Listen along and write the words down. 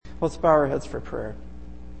Let's bow our heads for prayer.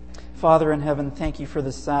 Father in heaven, thank you for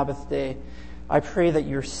this Sabbath day. I pray that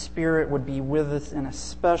your Spirit would be with us in a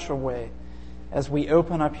special way as we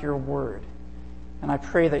open up your word. And I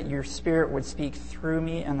pray that your Spirit would speak through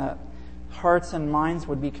me and that hearts and minds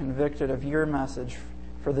would be convicted of your message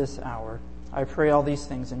for this hour. I pray all these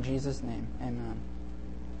things in Jesus' name. Amen.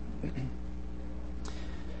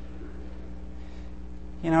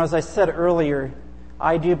 As I said earlier,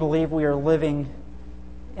 I do believe we are living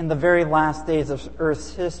in the very last days of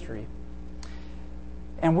Earth's history.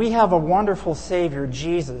 And we have a wonderful Savior,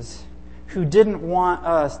 Jesus, who didn't want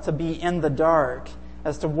us to be in the dark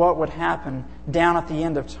as to what would happen down at the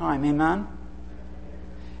end of time. Amen?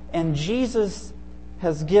 And Jesus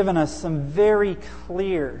has given us some very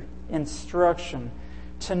clear instruction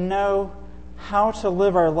to know how to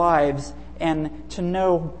live our lives and to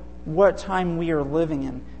know what time we are living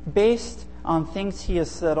in, based on things He has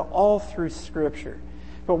said all through Scripture.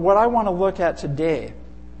 But what I want to look at today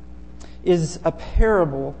is a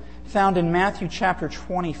parable found in Matthew chapter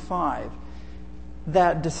 25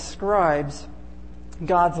 that describes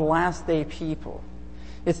God's last day people.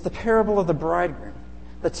 It's the parable of the bridegroom,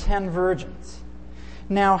 the 10 virgins.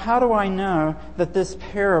 Now, how do I know that this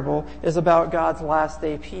parable is about God's last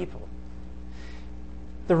day people?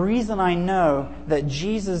 The reason I know that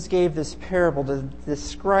Jesus gave this parable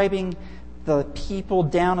describing the people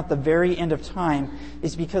down at the very end of time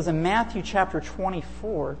is because in Matthew chapter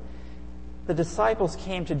 24, the disciples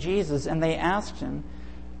came to Jesus and they asked Him,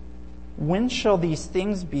 "When shall these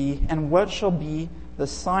things be, and what shall be the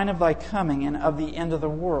sign of thy coming and of the end of the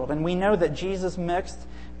world?" And we know that Jesus mixed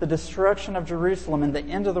the destruction of Jerusalem and the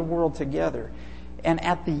end of the world together. And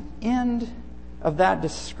at the end of that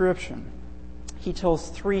description, He tells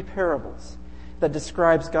 3 parables that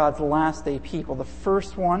describes God's last day people. The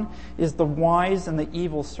first one is the wise and the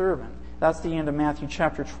evil servant. That's the end of Matthew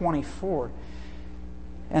chapter 24.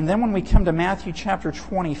 And then when we come to Matthew chapter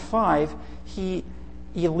 25, He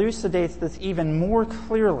elucidates this even more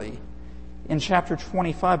clearly in chapter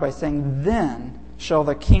 25 by saying, "Then shall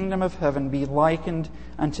the kingdom of heaven be likened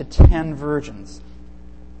unto 10 virgins."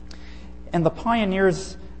 And the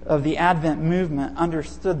pioneers of the Advent movement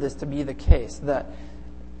understood this to be the case, that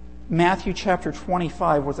Matthew chapter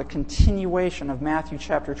 25 was a continuation of Matthew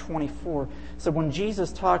chapter 24. So when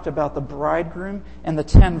Jesus talked about the bridegroom and the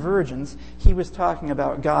 10 virgins, He was talking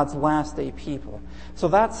about God's last day people. So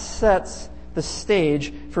that sets the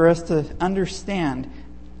stage for us to understand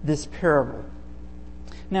this parable.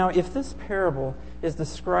 Now, if this parable is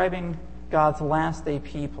describing God's last day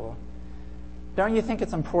people, don't you think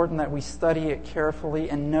it's important that we study it carefully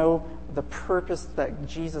and know the purpose that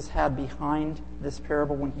Jesus had behind this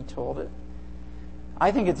parable when He told it?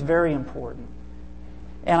 I think it's very important.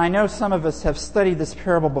 And I know some of us have studied this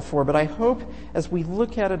parable before, but I hope as we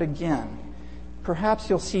look at it again, perhaps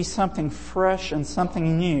you'll see something fresh and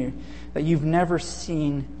something new that you've never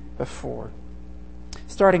seen before.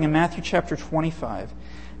 Starting in Matthew chapter 25,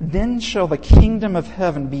 "Then shall the kingdom of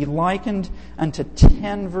heaven be likened unto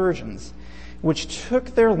 10 virgins, which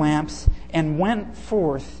took their lamps and went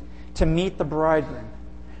forth to meet the bridegroom."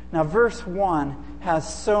 Now, verse 1 has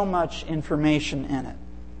so much information in it.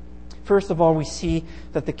 First of all, we see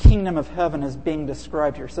that the kingdom of heaven is being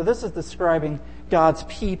described here. So this is describing God's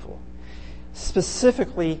people.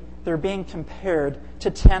 Specifically, they're being compared to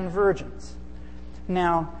 10 virgins.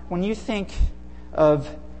 Now, when you think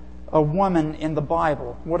of a woman in the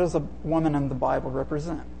Bible, what does a woman in the Bible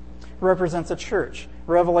represent? It represents a church.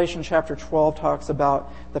 Revelation chapter 12 talks about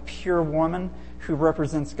the pure woman who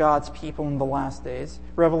represents God's people in the last days.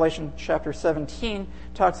 Revelation chapter 17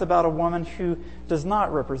 talks about a woman who does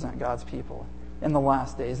not represent God's people in the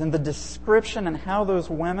last days. And the description and how those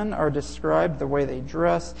women are described, the way they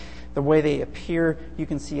dress, the way they appear, you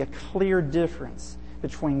can see a clear difference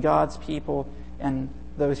between God's people and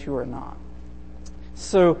those who are not.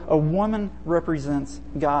 So a woman represents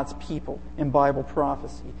God's people in Bible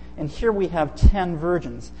prophecy. And here we have 10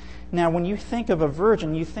 virgins. Now, when you think of a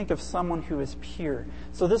virgin, you think of someone who is pure.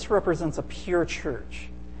 So this represents a pure church.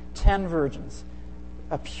 10 virgins,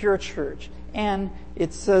 a pure church. And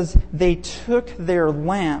it says they took their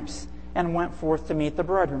lamps and went forth to meet the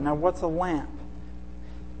bridegroom. Now, what's a lamp?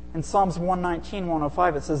 In Psalms 119,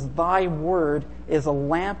 105, it says, "Thy word is a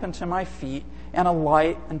lamp unto my feet and a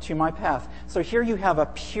light unto my path." So here you have a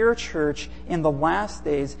pure church in the last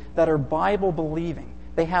days that are Bible believing.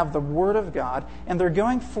 They have the Word of God, and they're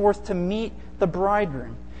going forth to meet the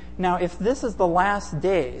bridegroom. Now, if this is the last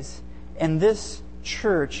days, and this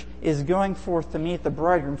church is going forth to meet the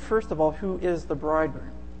bridegroom, first of all, who is the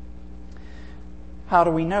bridegroom? How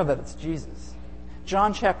do we know that it's Jesus?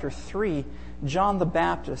 John chapter 3 John the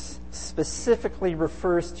Baptist specifically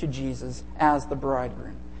refers to Jesus as the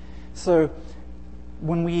bridegroom. So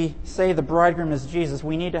when we say the bridegroom is Jesus,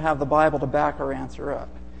 we need to have the Bible to back our answer up.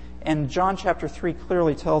 And John chapter 3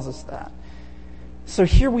 clearly tells us that. So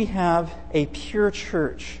here we have a pure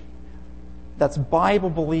church that's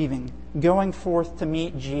Bible-believing, going forth to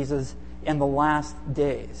meet Jesus in the last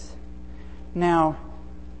days. Now,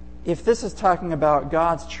 if this is talking about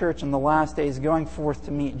God's church in the last days going forth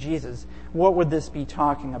to meet Jesus, what would this be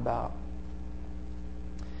talking about?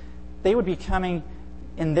 They would be coming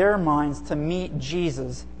in their minds to meet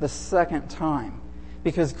Jesus the second time,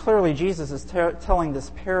 because clearly Jesus is telling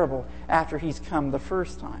this parable after he's come the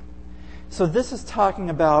first time. So this is talking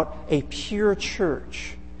about a pure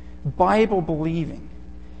church, Bible-believing,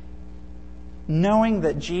 knowing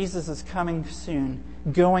that Jesus is coming soon,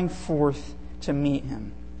 going forth to meet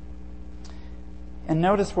him. And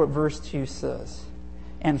notice what verse 2 says.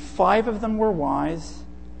 And 5 of them were wise,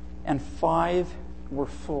 and 5 were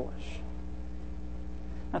foolish.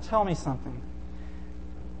 Now tell me something.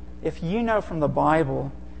 If you know from the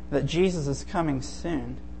Bible that Jesus is coming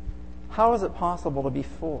soon, how is it possible to be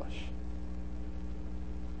foolish?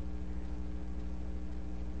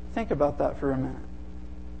 Think about that for a minute.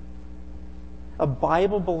 A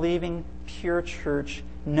Bible-believing, pure church,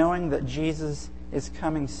 knowing that Jesus is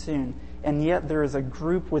coming soon, and yet there is a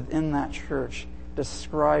group within that church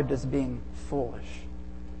described as being foolish.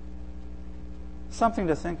 Something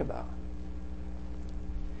to think about.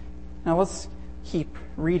 Now let's keep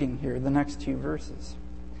reading here, the next 2 verses.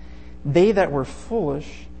 They that were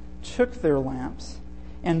foolish took their lamps,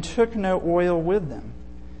 and took no oil with them,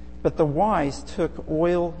 but the wise took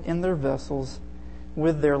oil in their vessels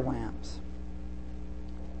with their lamps.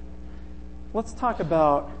 Let's talk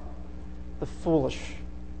about the foolish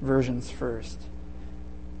virgins first.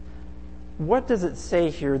 What does it say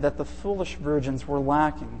here that the foolish virgins were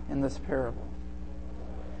lacking in this parable?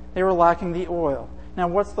 They were lacking the oil. Now,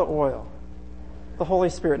 what's the oil? The Holy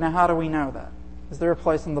Spirit. Now, how do we know that? Is there a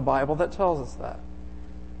place in the Bible that tells us that?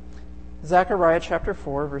 Zechariah chapter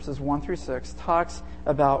 4, verses 1 through 6, talks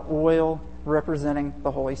about oil representing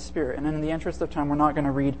the Holy Spirit. And in the interest of time, we're not going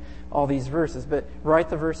to read all these verses, but write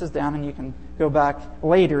the verses down and you can go back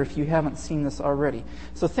later if you haven't seen this already.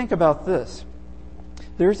 So think about this.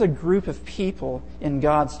 There's a group of people in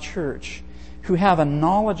God's church who have a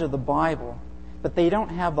knowledge of the Bible, but they don't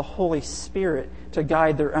have the Holy Spirit to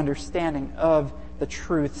guide their understanding of the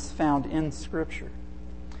truths found in Scripture.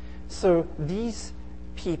 So these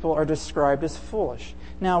people are described as foolish.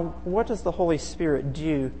 Now, what does the Holy Spirit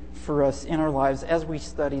do for us in our lives as we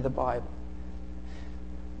study the Bible?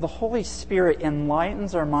 The Holy Spirit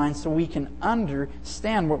enlightens our minds so we can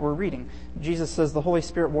understand what we're reading. Jesus says the Holy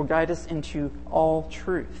Spirit will guide us into all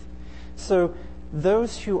truth. So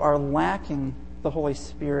those who are lacking the Holy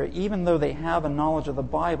Spirit, even though they have a knowledge of the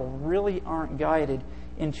Bible, really aren't guided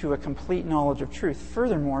into a complete knowledge of truth.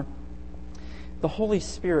 Furthermore, the Holy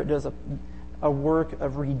Spirit does a work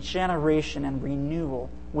of regeneration and renewal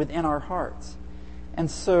within our hearts. And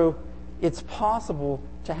so it's possible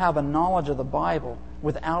to have a knowledge of the Bible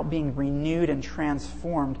without being renewed and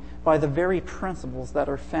transformed by the very principles that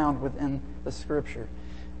are found within the Scripture.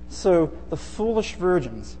 So the foolish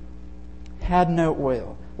virgins had no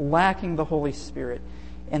oil, lacking the Holy Spirit,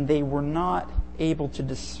 and they were not able to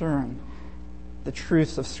discern the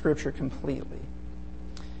truths of Scripture completely.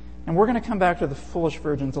 And we're going to come back to the foolish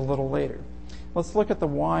virgins a little later. Let's look at the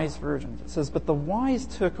wise virgins. It says, but the wise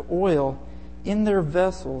took oil in their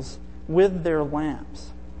vessels with their lamps.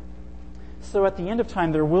 So at the end of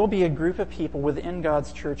time, there will be a group of people within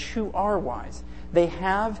God's church who are wise. They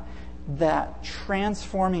have that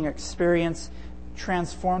transforming experience,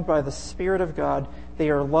 transformed by the Spirit of God. They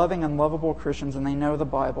are loving and lovable Christians, and they know the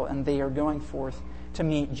Bible, and they are going forth to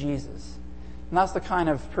meet Jesus. And that's the kind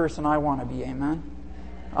of person I want to be, amen?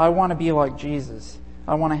 I want to be like Jesus.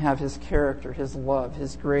 I want to have His character, His love,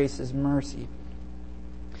 His grace, His mercy.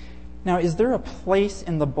 Now, is there a place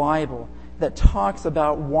in the Bible that talks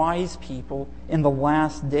about wise people in the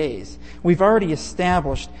last days? We've already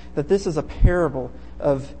established that this is a parable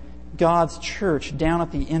of God's church down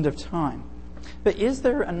at the end of time. But is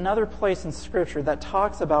there another place in Scripture that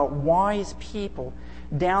talks about wise people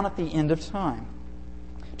down at the end of time?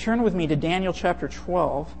 Turn with me to Daniel chapter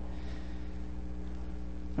 12,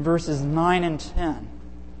 verses 9 and 10.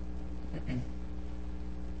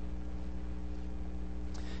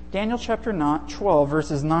 Daniel chapter 12,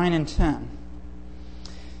 verses 9 and 10.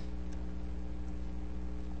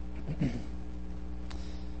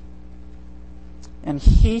 And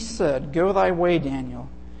he said, go thy way, Daniel,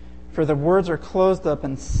 for the words are closed up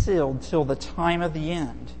and sealed till the time of the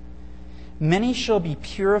end. Many shall be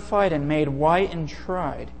purified and made white and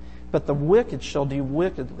tried, but the wicked shall do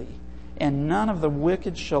wickedly, and none of the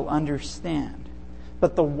wicked shall understand,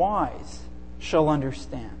 but the wise shall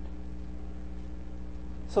understand.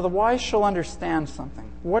 So the wise shall understand something.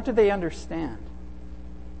 What do they understand?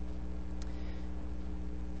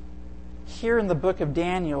 Here in the book of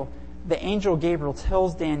Daniel, the angel Gabriel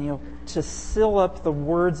tells Daniel to seal up the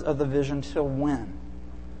words of the vision till when?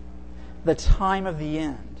 The time of the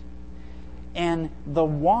end. And the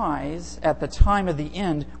wise, at the time of the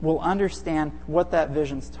end, will understand what that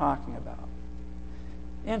vision's talking about.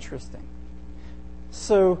 Interesting.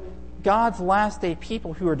 So, God's last day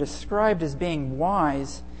people who are described as being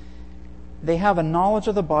wise, they have a knowledge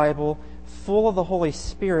of the Bible, full of the Holy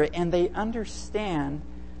Spirit, and they understand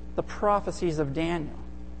the prophecies of Daniel,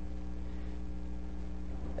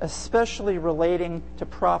 especially relating to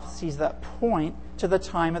prophecies that point to the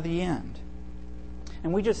time of the end.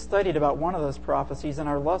 And we just studied about one of those prophecies in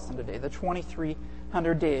our lesson today, the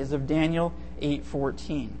 2300 days of Daniel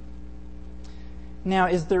 8:14. Now,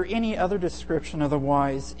 is there any other description of the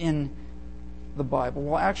wise in the Bible?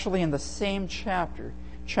 Well, actually in the same chapter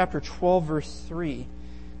 12, verse 3,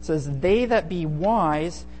 it says, "They that be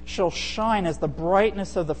wise shall shine as the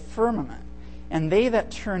brightness of the firmament, and they that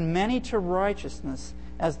turn many to righteousness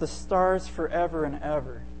as the stars forever and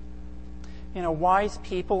ever." You know, wise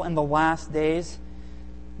people in the last days,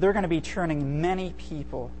 they're going to be turning many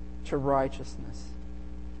people to righteousness.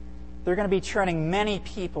 They're going to be turning many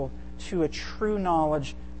people to a true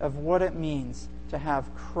knowledge of what it means to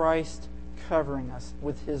have Christ covering us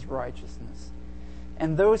with His righteousness.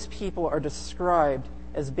 And those people are described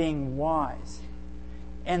as being wise.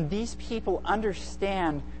 And these people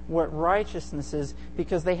understand what righteousness is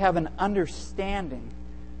because they have an understanding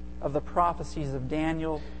of the prophecies of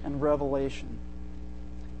Daniel and Revelation.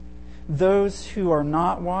 Those who are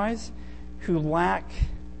not wise, who lack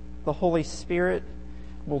the Holy Spirit,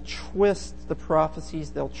 will twist the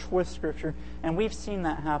prophecies, they'll twist Scripture, and we've seen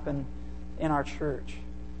that happen in our church.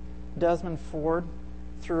 Desmond Ford,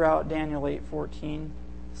 throughout Daniel 8:14,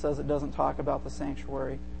 says it doesn't talk about the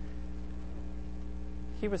sanctuary.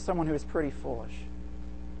 He was someone who was pretty foolish.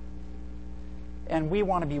 And we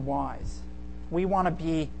want to be wise. We want to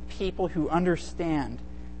be people who understand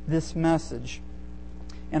this message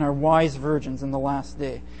and are wise virgins in the last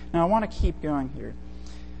day. Now I want to keep going here.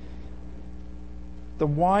 The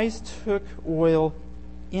wise took oil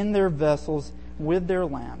in their vessels with their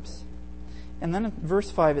lamps. And then in verse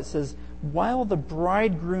 5 it says, "While the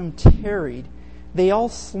bridegroom tarried, they all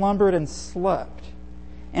slumbered and slept.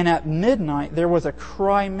 And at midnight there was a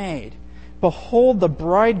cry made, Behold, the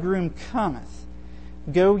bridegroom cometh.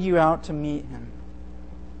 Go you out to meet him."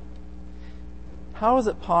 How is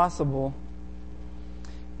it possible,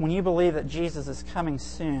 when you believe that Jesus is coming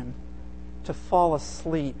soon, to fall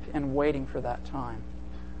asleep in waiting for that time?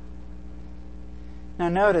 Now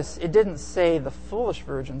notice, it didn't say the foolish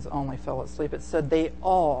virgins only fell asleep. It said they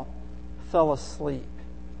all fell asleep.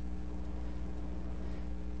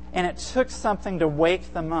 And it took something to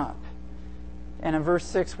wake them up. And in verse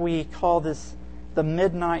 6 we call this the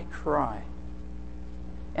midnight cry.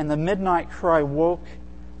 And the midnight cry woke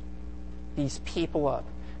these people up.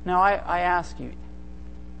 Now I ask you,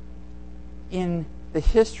 in the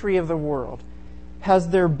history of the world, has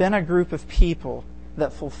there been a group of people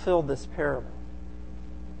that fulfilled this parable?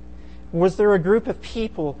 Was there a group of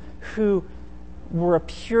people who were a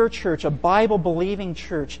pure church, a Bible-believing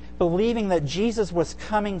church, believing that Jesus was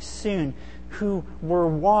coming soon, who were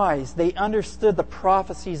wise? They understood the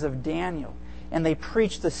prophecies of Daniel, and they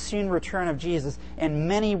preached the soon return of Jesus, and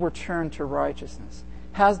many were turned to righteousness.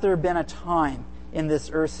 Has there been a time in this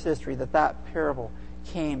earth's history that parable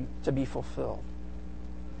came to be fulfilled?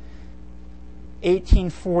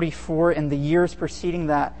 1844, and the years preceding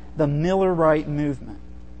that, the Millerite movement.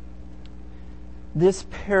 This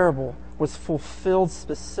parable was fulfilled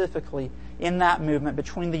specifically in that movement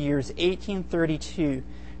between the years 1832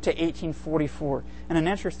 to 1844. And an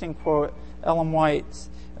interesting quote, Ellen White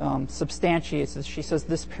substantiates this. She says,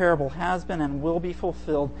 "This parable has been and will be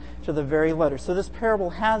fulfilled to the very letter." So this parable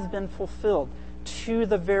has been fulfilled to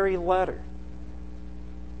the very letter.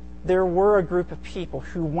 There were a group of people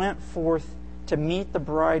who went forth to meet the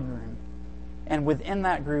bridegroom, and within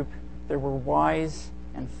that group there were wise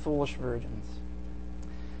and foolish virgins.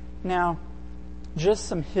 Now, just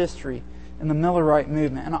some history in the Millerite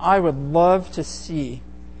movement, and I would love to see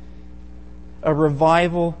a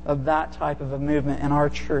revival of that type of a movement in our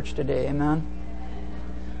church today. Amen?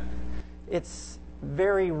 It's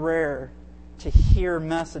very rare to hear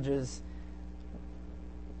messages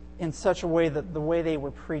in such a way that the way they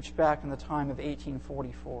were preached back in the time of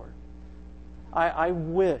 1844. I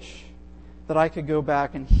wish that I could go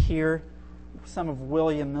back and hear some of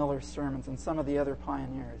William Miller's sermons and some of the other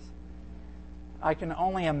pioneers. I can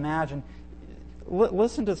only imagine.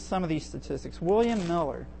 Listen to some of these statistics. William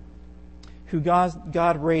Miller, who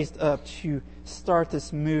God raised up to start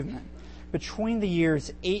this movement, between the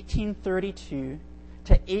years 1832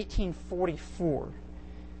 to 1844,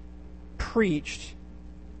 preached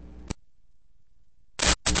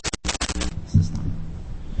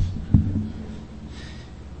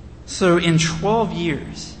so in 12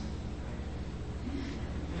 years,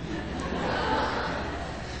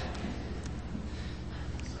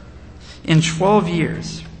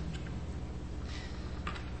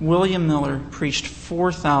 William Miller preached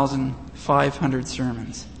 4,500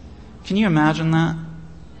 sermons. Can you imagine that?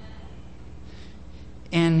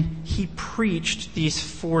 And he preached these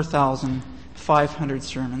 4,500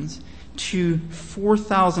 sermons to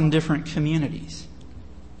 4,000 different communities.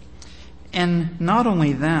 And not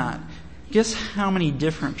only that, guess how many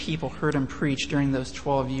different people heard him preach during those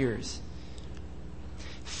 12 years?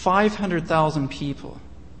 500,000 people.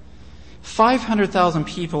 500,000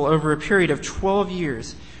 people over a period of 12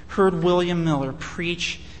 years heard William Miller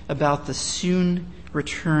preach about the soon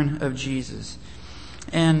return of Jesus.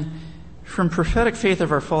 And from Prophetic Faith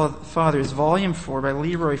of Our Fathers, Volume 4 by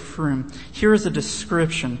Leroy Froome, here is a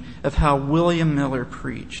description of how William Miller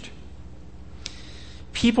preached.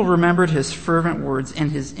 People remembered his fervent words,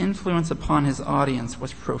 and his influence upon his audience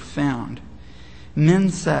was profound. Men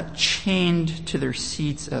sat chained to their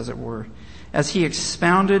seats, as it were, as he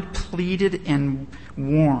expounded, pleaded, and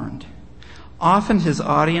warned. Often his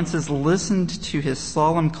audiences listened to his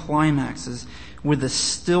solemn climaxes with the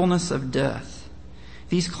stillness of death.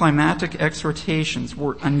 These climactic exhortations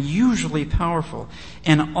were unusually powerful,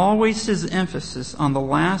 and always his emphasis on the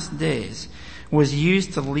last days was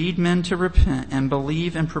used to lead men to repent and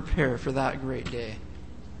believe and prepare for that great day.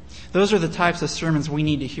 Those are the types of sermons we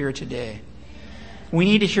need to hear today. We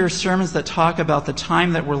need to hear sermons that talk about the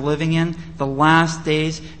time that we're living in, the last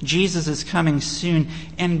days. Jesus is coming soon,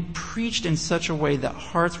 and preached in such a way that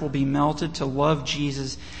hearts will be melted to love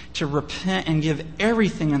Jesus, to repent and give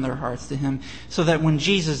everything in their hearts to Him, so that when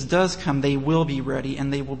Jesus does come, they will be ready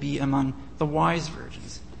and they will be among the wise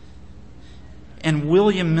virgins. And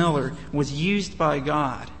William Miller was used by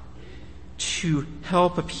God to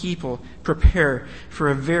help a people prepare for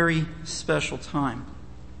a very special time.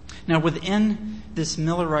 Now, within this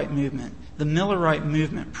Millerite movement, the Millerite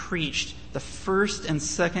movement preached the first and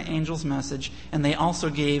second angel's message, and they also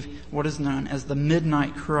gave what is known as the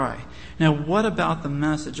midnight cry. Now, what about the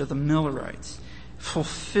message of the Millerites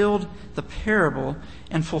fulfilled the parable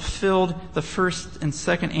and fulfilled the first and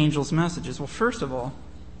second angel's messages? Well, first of all,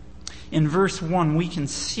 in verse 1, we can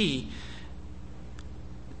see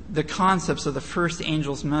the concepts of the first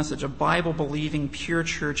angel's message, a Bible-believing, pure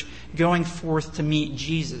church going forth to meet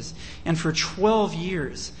Jesus. And for 12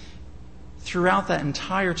 years, throughout that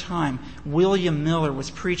entire time, William Miller was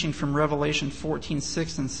preaching from Revelation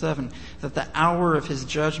 14:6 and 7, that the hour of His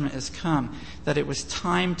judgment is come, that it was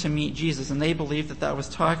time to meet Jesus. And they believed that that was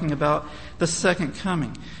talking about the second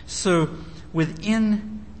coming. So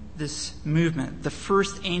within this movement, the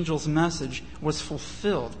first angel's message was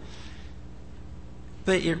fulfilled.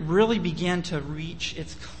 But it really began to reach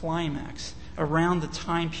its climax around the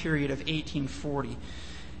time period of 1840.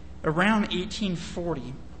 Around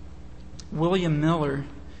 1840, William Miller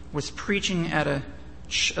was preaching at a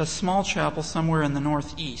small chapel somewhere in the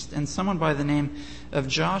Northeast, and someone by the name of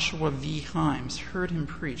Joshua V. Himes heard him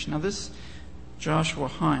preach. Now, this Joshua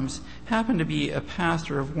Himes happened to be a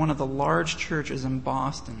pastor of one of the large churches in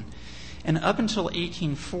Boston. And up until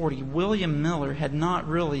 1840, William Miller had not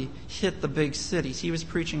really hit the big cities. He was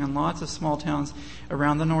preaching in lots of small towns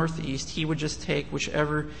around the Northeast. He would just take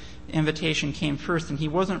whichever invitation came first, and he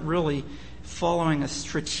wasn't really following a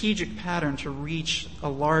strategic pattern to reach a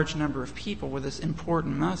large number of people with this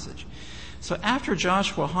important message. So after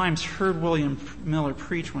Joshua Himes heard William Miller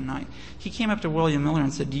preach one night, he came up to William Miller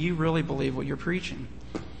and said, "Do you really believe what you're preaching?"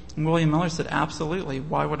 And William Miller said, "Absolutely.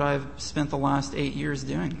 Why would I have spent the last 8 years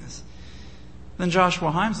doing this?" Then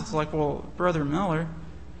Joshua Himes was like, "Well, Brother Miller,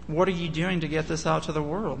 what are you doing to get this out to the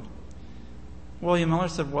world?" William Miller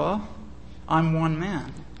said, "Well, I'm one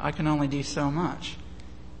man. I can only do so much."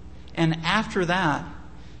 And after that,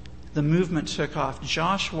 the movement took off.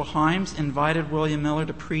 Joshua Himes invited William Miller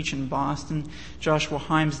to preach in Boston. Joshua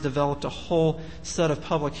Himes developed a whole set of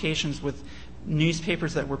publications with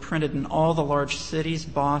newspapers that were printed in all the large cities,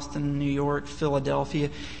 Boston, New York, Philadelphia.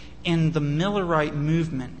 And the Millerite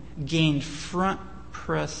movement gained front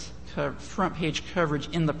page coverage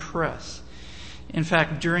in the press. In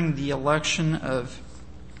fact, during the election of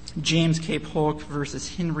James K. Polk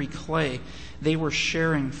versus Henry Clay, they were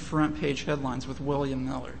sharing front page headlines with William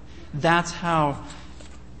Miller. That's how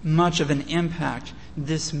much of an impact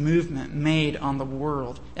this movement made on the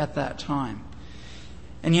world at that time.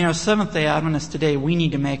 And Seventh-day Adventists today, we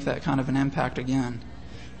need to make that kind of an impact again.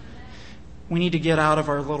 We need to get out of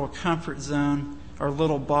our little comfort zone, our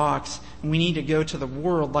little box, and we need to go to the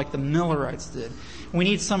world like the Millerites did. We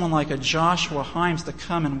need someone like a Joshua Himes to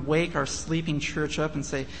come and wake our sleeping church up and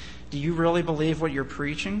say, do you really believe what you're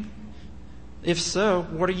preaching? If so,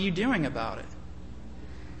 what are you doing about it?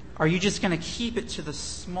 Are you just going to keep it to the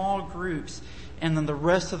small groups and then the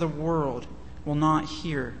rest of the world will not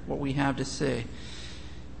hear what we have to say?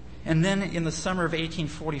 And then in the summer of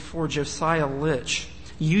 1844, Josiah Litch,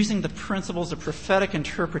 using the principles of prophetic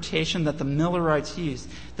interpretation that the Millerites used,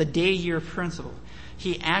 the day-year principle,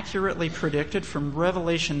 he accurately predicted from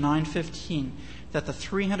Revelation 9:15 that the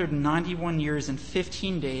 391 years and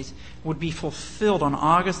 15 days would be fulfilled on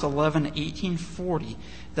August 11, 1840,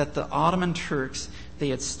 that the Ottoman Turks, they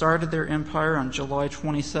had started their empire on July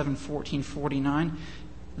 27, 1449.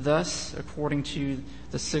 Thus, according to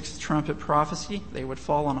the sixth trumpet prophecy, they would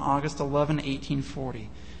fall on August 11, 1840.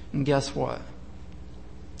 And guess what?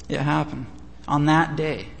 It happened on that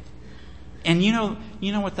day. And you know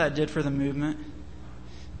what that did for the movement?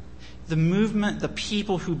 The movement, the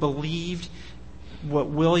people who believed what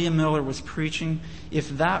William Miller was preaching, if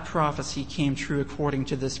that prophecy came true according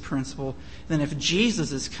to this principle, then if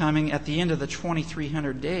Jesus is coming at the end of the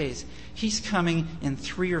 2300 days, he's coming in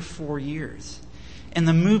 3 or 4 years. And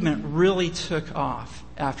the movement really took off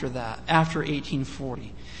after that, after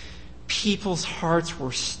 1840. People's hearts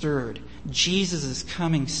were stirred. Jesus is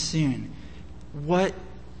coming soon. What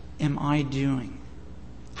am I doing?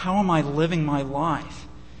 How am I living my life?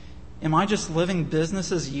 Am I just living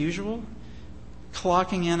business as usual?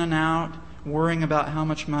 Clocking in and out, worrying about how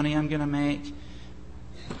much money I'm going to make?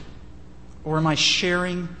 Or am I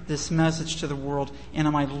sharing this message to the world? And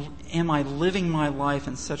am I living my life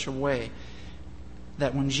in such a way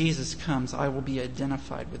that when Jesus comes, I will be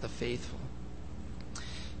identified with the faithful?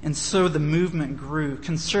 And so the movement grew.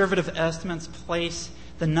 Conservative estimates place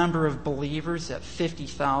the number of believers at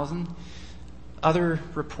 50,000. Other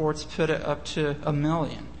reports put it up to 1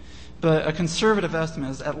 million. But a conservative estimate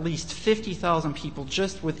is at least 50,000 people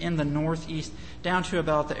just within the Northeast, down to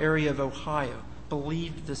about the area of Ohio,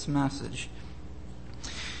 believed this message.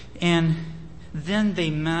 And then they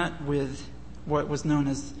met with what was known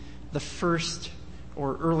as the first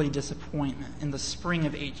or early disappointment in the spring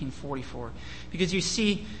of 1844. Because you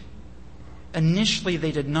see, initially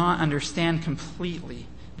they did not understand completely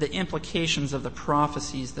the implications of the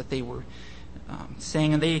prophecies that they were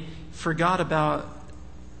saying, and they forgot about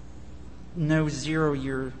no 0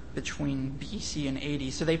 year between BC and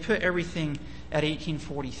AD. So they put everything at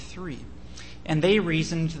 1843. And they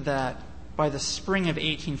reasoned that by the spring of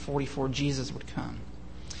 1844, Jesus would come.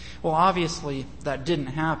 Well, obviously, that didn't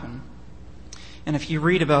happen. And if you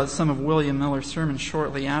read about some of William Miller's sermons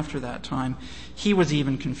shortly after that time, he was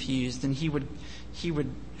even confused. And he would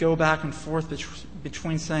go back and forth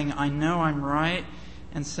between saying, I know I'm right,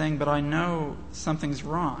 and saying, but I know something's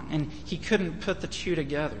wrong. And he couldn't put the two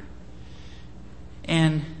together.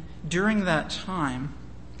 And during that time,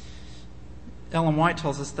 Ellen White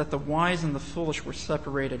tells us that the wise and the foolish were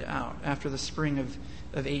separated out after the spring of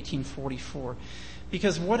 1844.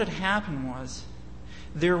 Because what had happened was,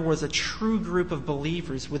 there was a true group of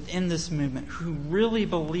believers within this movement who really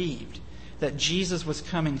believed that Jesus was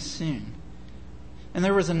coming soon. And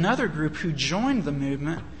there was another group who joined the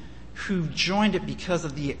movement, who joined it because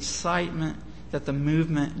of the excitement that the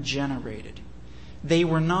movement generated. They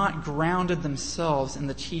were not grounded themselves in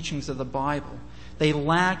the teachings of the Bible. They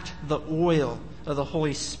lacked the oil of the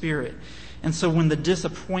Holy Spirit. And so when the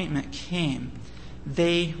disappointment came,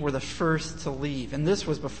 they were the first to leave. And this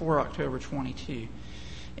was before October 22.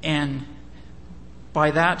 And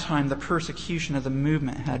by that time, the persecution of the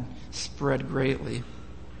movement had spread greatly.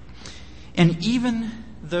 And even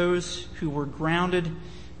those who were grounded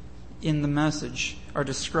in the message are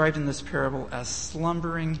described in this parable as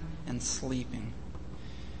slumbering and sleeping.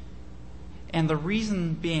 And the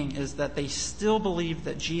reason being is that they still believed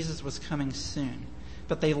that Jesus was coming soon,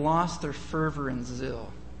 but they lost their fervor and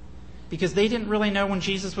zeal because they didn't really know when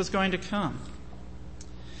Jesus was going to come.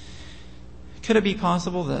 Could it be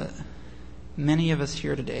possible that many of us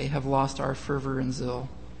here today have lost our fervor and zeal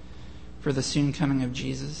for the soon coming of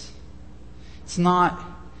Jesus? It's not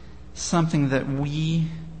something that we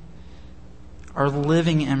are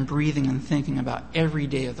living and breathing and thinking about every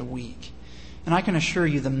day of the week. And I can assure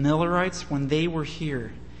you, the Millerites, when they were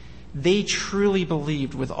here, They truly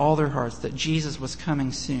believed with all their hearts that Jesus was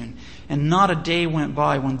coming soon. And not a day went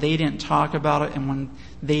by when they didn't talk about it and when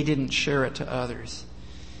they didn't share it to others.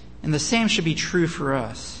 And the same should be true for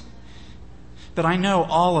us. But I know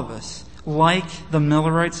all of us, like the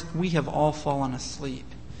Millerites, we have all fallen asleep.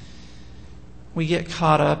 We get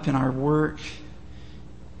caught up in our work,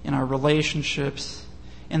 in our relationships,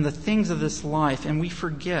 in the things of this life, and we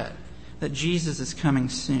forget that Jesus is coming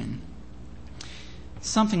soon.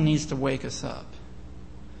 Something needs to wake us up.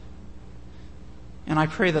 And I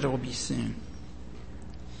pray that it will be soon.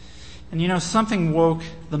 And something woke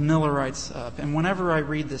the Millerites up. And whenever I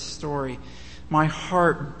read this story, my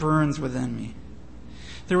heart burns within me.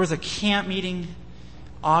 There was a camp meeting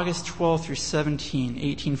August 12 through 17,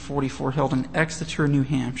 1844, held in Exeter, New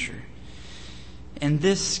Hampshire. And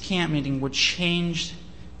this camp meeting would change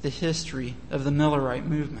the history of the Millerite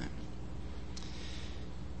movement.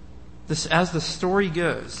 As the story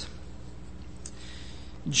goes,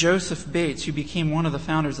 Joseph Bates, who became one of the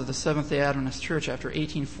founders of the Seventh-day Adventist Church after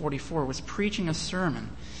 1844, was preaching a sermon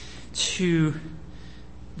to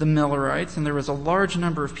the Millerites, and there was a large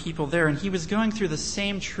number of people there, and he was going through the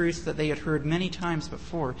same truths that they had heard many times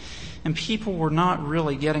before, and people were not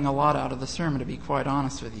really getting a lot out of the sermon, to be quite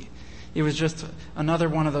honest with you. It was just another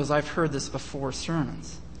one of those I've heard this before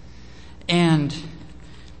sermons. And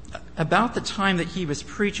about the time that he was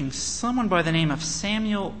preaching, someone by the name of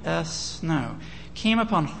Samuel S. Snow came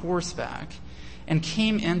up on horseback and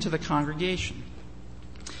came into the congregation.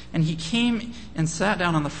 And he came and sat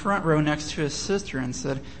down on the front row next to his sister and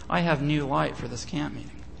said, "I have new light for this camp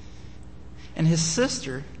meeting." And his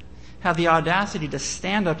sister had the audacity to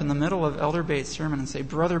stand up in the middle of Elder Bates' sermon and say,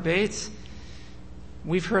 "Brother Bates,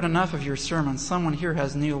 we've heard enough of your sermon. Someone here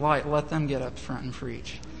has new light. Let them get up front and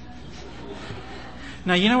preach."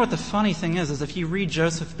 Now, you know what the funny thing is if you read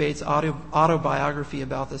Joseph Bates' autobiography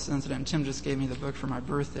about this incident, and Tim just gave me the book for my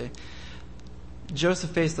birthday,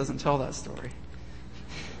 Joseph Bates doesn't tell that story.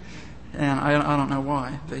 And I don't know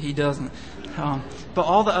why, but he doesn't. But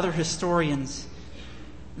all the other historians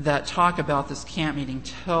that talk about this camp meeting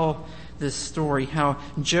tell this story, how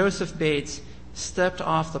Joseph Bates stepped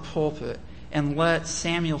off the pulpit and let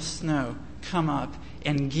Samuel Snow come up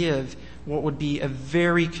and give what would be a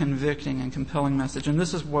very convicting and compelling message. And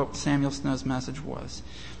this is what Samuel Snow's message was.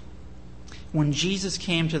 When Jesus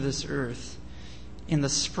came to this earth, in the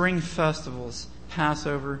spring festivals,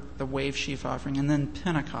 Passover, the wave sheaf offering, and then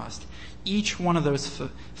Pentecost, each one of those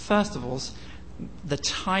festivals, the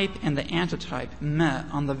type and the antitype met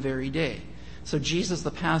on the very day. So Jesus,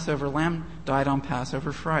 the Passover lamb, died on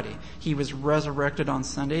Passover Friday. He was resurrected on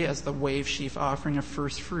Sunday as the wave sheaf offering of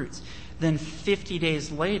first fruits. Then 50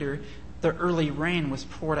 days later, the early rain was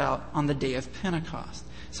poured out on the day of Pentecost.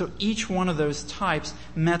 So each one of those types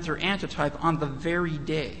met their antitype on the very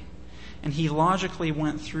day. And he logically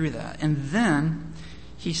went through that. And then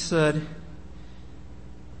he said,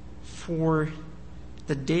 for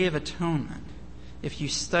the Day of Atonement, if you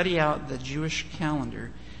study out the Jewish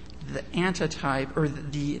calendar, the antitype, or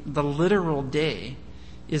the literal day,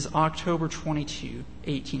 is October 22,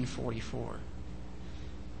 1844.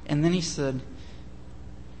 And then he said,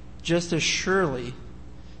 just as surely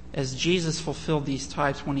as Jesus fulfilled these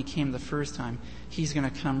types when he came the first time, he's going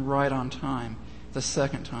to come right on time the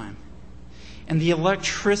second time. And the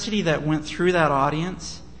electricity that went through that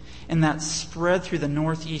audience and that spread through the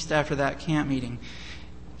Northeast after that camp meeting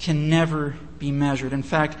can never be measured. In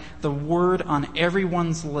fact, the word on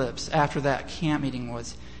everyone's lips after that camp meeting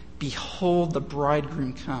was, "Behold, the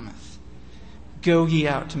bridegroom cometh. Go ye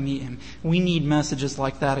out to meet him." We need messages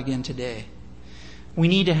like that again today. We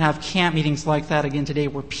need to have camp meetings like that again today,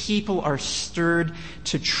 where people are stirred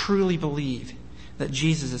to truly believe that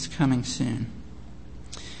Jesus is coming soon.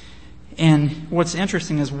 And what's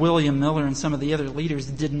interesting is William Miller and some of the other leaders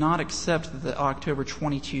did not accept the October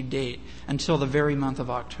 22 date until the very month of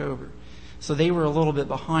October. So they were a little bit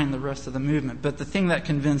behind the rest of the movement. But the thing that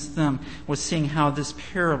convinced them was seeing how this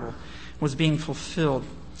parable was being fulfilled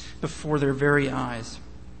before their very eyes.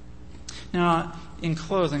 Now, in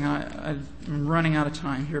closing, I'm running out of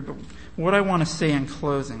time here, but what I want to say in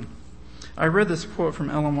closing, I read this quote from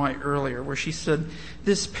Ellen White earlier where she said,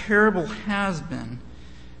 "This parable has been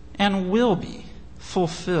and will be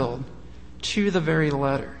fulfilled to the very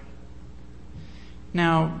letter."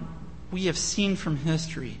 Now, we have seen from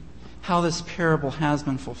history how this parable has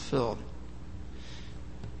been fulfilled.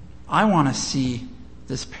 I want to see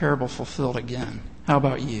this parable fulfilled again. How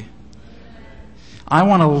about you? I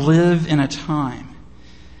want to live in a time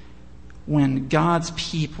when God's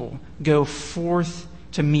people go forth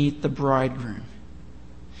to meet the bridegroom.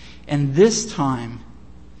 And this time,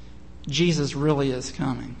 Jesus really is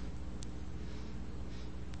coming.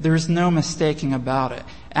 There's no mistaking about it.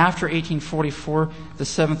 After 1844, the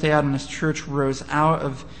Seventh-day Adventist Church rose out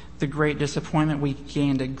of the great disappointment. We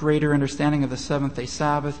gained a greater understanding of the Seventh-day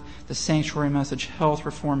Sabbath, the sanctuary message, health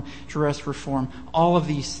reform, dress reform. All of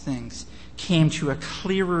these things came to a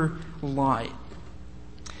clearer light.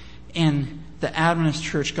 And the Adventist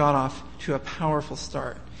Church got off to a powerful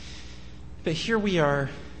start. But here we are,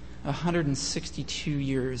 162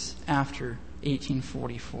 years after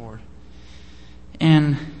 1844.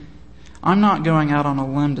 And I'm not going out on a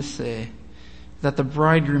limb to say that the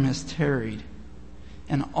bridegroom has tarried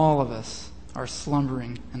and all of us are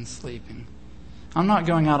slumbering and sleeping. I'm not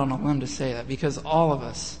going out on a limb to say that, because all of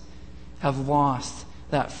us have lost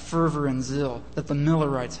that fervor and zeal that the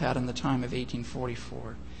Millerites had in the time of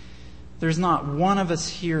 1844. There's not one of us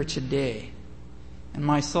here today, and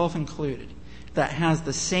myself included, that has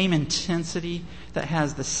the same intensity, that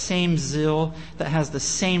has the same zeal, that has the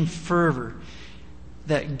same fervor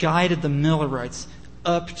that guided the Millerites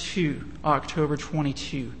up to October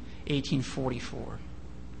 22, 1844.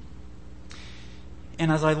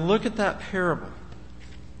 And as I look at that parable,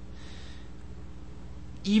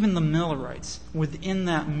 even the Millerites within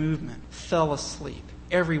that movement fell asleep.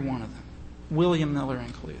 Every one of them, William Miller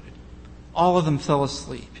included. All of them fell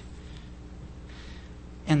asleep.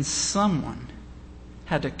 And someone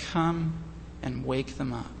had to come and wake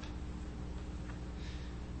them up.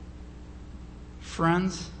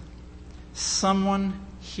 Friends, someone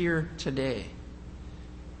here today,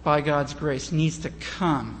 by God's grace, needs to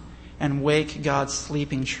come and wake God's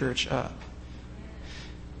sleeping church up.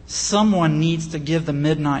 Someone needs to give the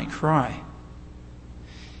midnight cry.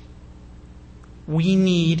 We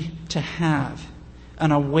need to have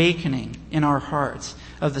an awakening in our hearts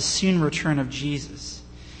of the soon return of Jesus.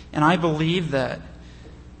 And I believe that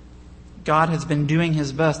God has been doing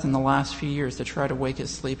His best in the last few years to try to wake His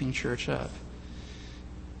sleeping church up.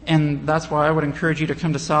 And that's why I would encourage you to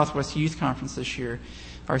come to Southwest Youth Conference this year.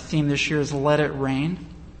 Our theme this year is Let It Rain.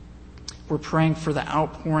 We're praying for the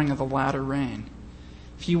outpouring of the latter rain.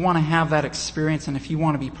 If you want to have that experience and if you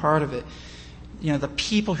want to be part of it, the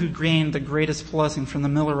people who gained the greatest blessing from the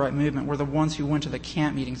Millerite movement were the ones who went to the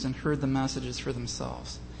camp meetings and heard the messages for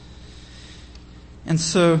themselves. And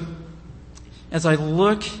so, as I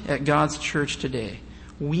look at God's church today,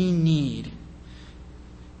 we need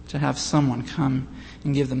to have someone come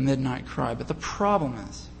and give the midnight cry. But the problem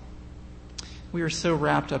is, we are so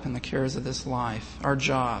wrapped up in the cares of this life, our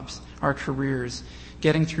jobs, our careers,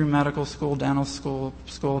 getting through medical school, dental school,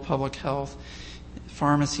 school of public health,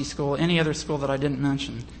 pharmacy school, any other school that I didn't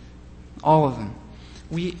mention, all of them.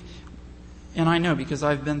 And I know because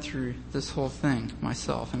I've been through this whole thing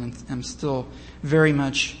myself and am still very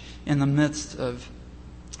much in the midst of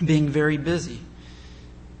being very busy.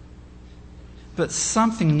 But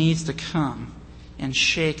something needs to come and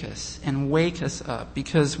shake us and wake us up,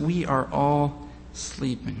 because we are all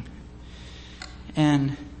sleeping.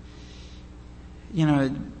 And,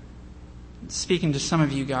 speaking to some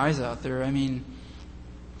of you guys out there,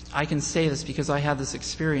 I can say this because I had this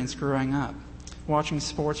experience growing up. Watching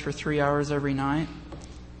sports for 3 hours every night,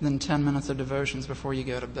 then 10 minutes of devotions before you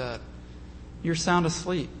go to bed. You're sound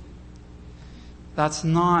asleep. That's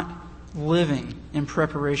not living in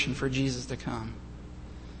preparation for Jesus to come.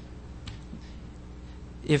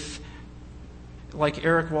 If, like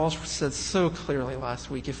Eric Walsh said so clearly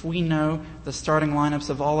last week, if we know the starting lineups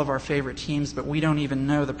of all of our favorite teams, but we don't even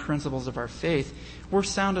know the principles of our faith, we're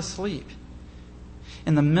sound asleep.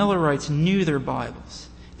 And the Millerites knew their Bibles.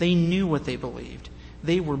 They knew what they believed.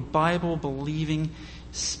 They were Bible-believing,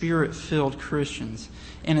 Spirit-filled Christians.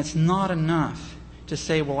 And it's not enough to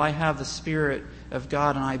say, well, I have the Spirit of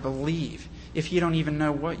God and I believe, if you don't even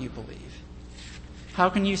know what you believe. How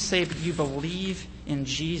can you say that you believe in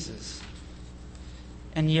Jesus,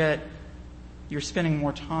 and yet you're spending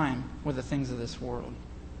more time with the things of this world?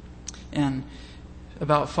 And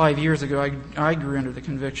about 5 years ago, I grew under the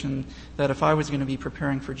conviction that if I was going to be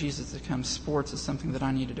preparing for Jesus to come, sports is something that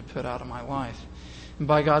I needed to put out of my life. And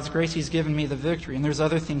by God's grace, He's given me the victory. And there's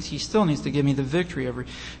other things He still needs to give me the victory over.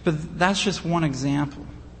 But that's just one example.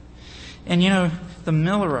 And the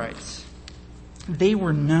Millerites, they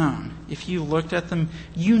were known. If you looked at them,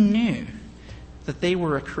 you knew that they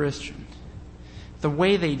were a Christian. The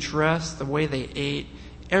way they dressed, the way they ate,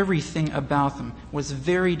 everything about them was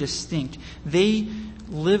very distinct. They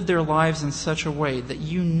lived their lives in such a way that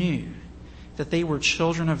you knew that they were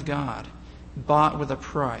children of God, bought with a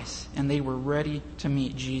price, and they were ready to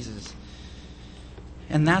meet Jesus.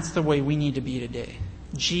 And that's the way we need to be today.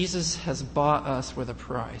 Jesus has bought us with a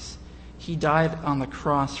price. He died on the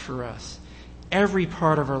cross for us. every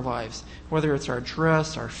part of our lives, whether it's our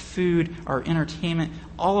dress, our food, our entertainment,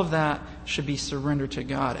 all of that should be surrendered to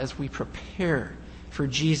God as we prepare for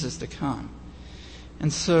Jesus to come.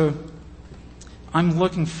 And so I'm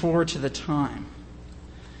looking forward to the time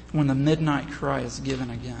when the midnight cry is given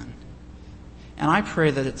again. And I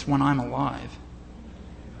pray that it's when I'm alive.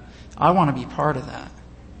 I want to be part of that.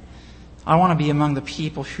 I want to be among the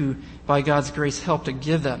people who, by God's grace, help to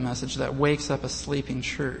give that message that wakes up a sleeping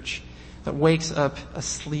church, that wakes up a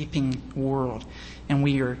sleeping world. And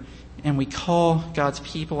we call God's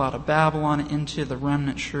people out of Babylon into the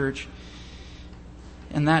remnant church.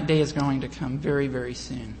 And that day is going to come very, very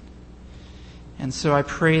soon. And so I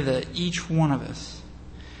pray that each one of us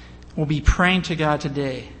will be praying to God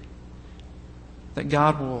today that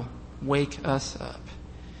God will wake us up,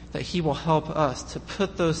 that He will help us to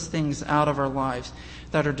put those things out of our lives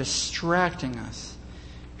that are distracting us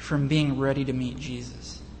from being ready to meet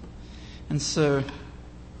Jesus. And so,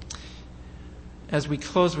 as we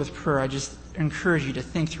close with prayer, I just encourage you to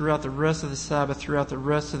think throughout the rest of the Sabbath, throughout the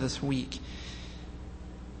rest of this week,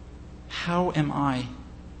 how am I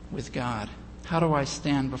with God? How do I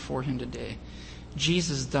stand before Him today?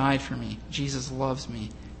 Jesus died for me. Jesus loves me.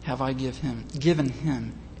 Have I given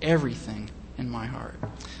Him everything in my heart?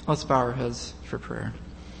 Let's bow our heads for prayer.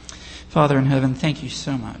 Father in heaven, thank you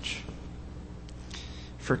so much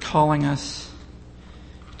for calling us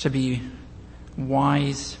to be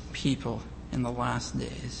wise people in the last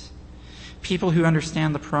days. People who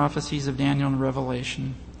understand the prophecies of Daniel and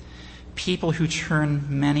Revelation. People who turn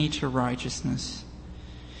many to righteousness.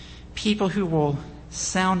 People who will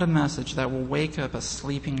sound a message that will wake up a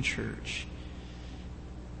sleeping church.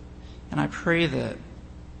 And I pray that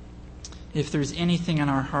if there's anything in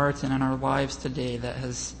our hearts and in our lives today that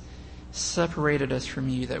has separated us from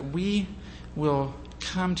you, that we will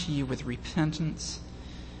come to you with repentance,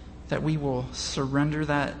 that we will surrender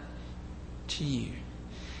that to you.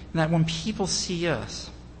 And that when people see us,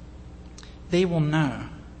 they will know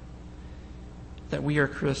that we are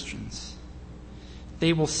Christians.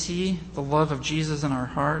 They will see the love of Jesus in our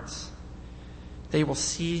hearts. They will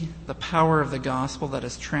see the power of the gospel that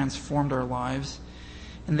has transformed our lives.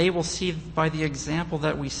 And they will see by the example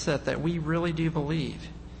that we set that we really do believe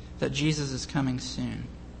that Jesus is coming soon.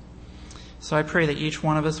 So I pray that each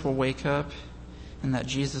one of us will wake up and that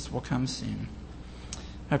Jesus will come soon.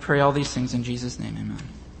 I pray all these things in Jesus' name,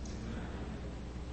 amen.